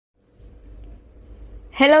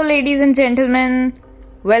Hello, ladies and gentlemen.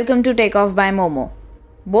 Welcome to Take Off by Momo.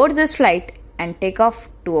 Board this flight and take off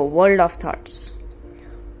to a world of thoughts.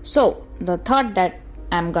 So, the thought that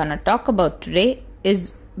I'm gonna talk about today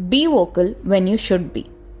is be vocal when you should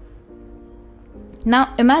be.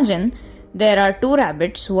 Now, imagine there are two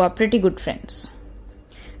rabbits who are pretty good friends.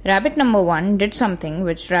 Rabbit number 1 did something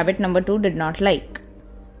which rabbit number 2 did not like.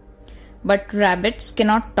 But rabbits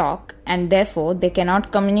cannot talk and therefore they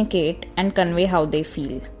cannot communicate and convey how they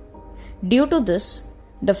feel. Due to this,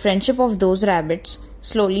 the friendship of those rabbits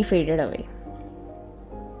slowly faded away.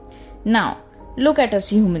 Now, look at us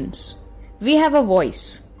humans. We have a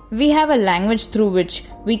voice. We have a language through which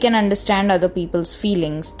we can understand other people's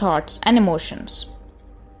feelings, thoughts, and emotions.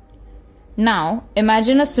 Now,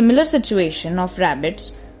 imagine a similar situation of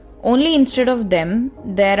rabbits, only instead of them,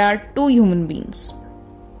 there are two human beings.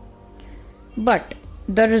 But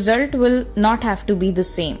the result will not have to be the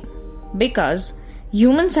same because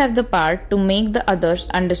humans have the power to make the others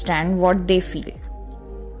understand what they feel.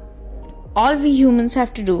 All we humans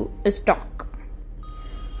have to do is talk.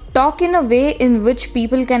 Talk in a way in which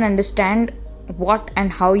people can understand what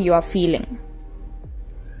and how you are feeling.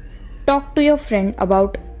 Talk to your friend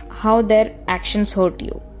about how their actions hurt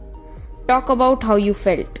you. Talk about how you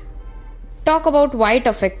felt. Talk about why it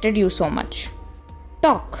affected you so much.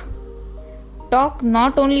 Talk. Talk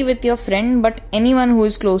not only with your friend but anyone who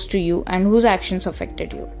is close to you and whose actions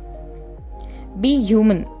affected you. Be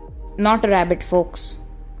human, not a rabbit, folks.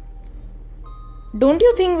 Don't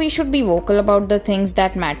you think we should be vocal about the things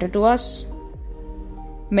that matter to us?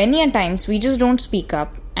 Many a times we just don't speak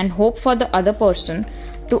up and hope for the other person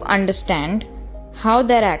to understand how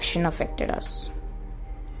their action affected us.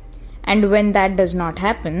 And when that does not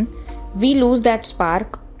happen, we lose that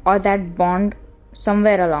spark or that bond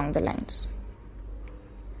somewhere along the lines.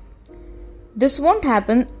 This won't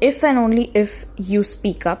happen if and only if you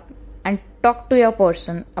speak up and talk to your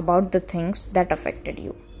person about the things that affected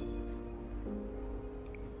you.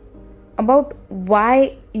 About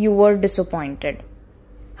why you were disappointed,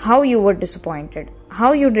 how you were disappointed,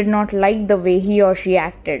 how you did not like the way he or she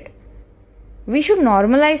acted. We should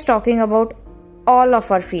normalize talking about all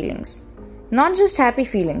of our feelings. Not just happy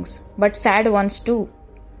feelings, but sad ones too.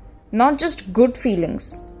 Not just good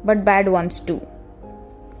feelings, but bad ones too.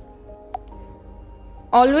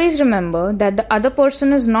 Always remember that the other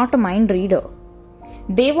person is not a mind reader.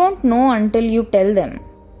 They won't know until you tell them.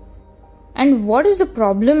 And what is the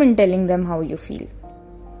problem in telling them how you feel?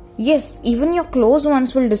 Yes, even your close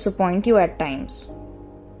ones will disappoint you at times.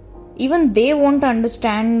 Even they won't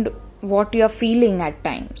understand what you are feeling at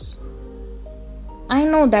times. I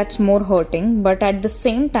know that's more hurting, but at the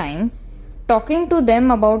same time, talking to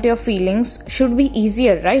them about your feelings should be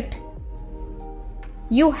easier, right?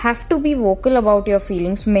 You have to be vocal about your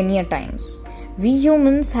feelings many a times. We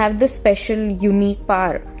humans have this special, unique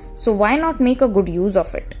power, so why not make a good use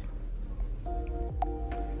of it?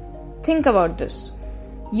 Think about this.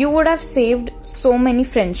 You would have saved so many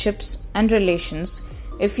friendships and relations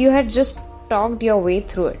if you had just talked your way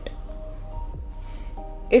through it.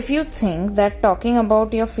 If you think that talking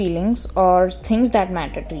about your feelings or things that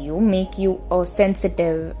matter to you make you a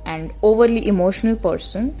sensitive and overly emotional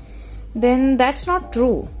person, then that's not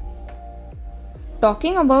true.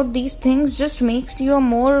 Talking about these things just makes you a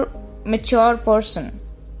more mature person.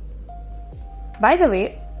 By the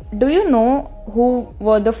way, do you know who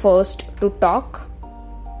were the first to talk?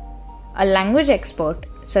 A language expert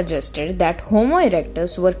suggested that Homo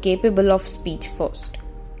erectus were capable of speech first.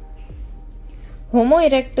 Homo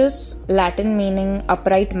erectus, Latin meaning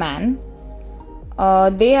upright man,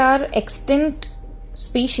 they are extinct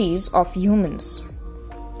species of humans.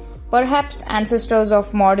 Perhaps ancestors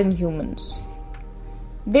of modern humans.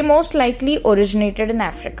 They most likely originated in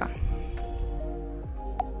Africa.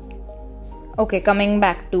 Okay, coming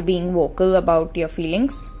back to being vocal about your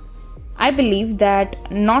feelings. I believe that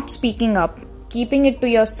not speaking up, keeping it to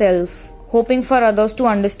yourself, hoping for others to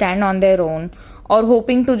understand on their own, or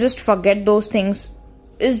hoping to just forget those things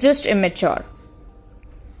is just immature.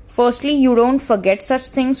 Firstly, you don't forget such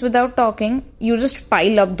things without talking, you just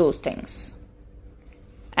pile up those things.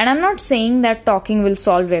 And I'm not saying that talking will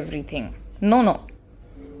solve everything. No.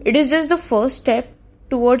 It is just the first step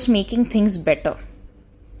towards making things better.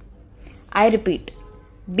 I repeat,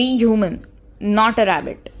 be human, not a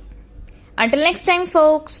rabbit. Until next time,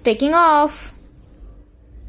 folks, taking off.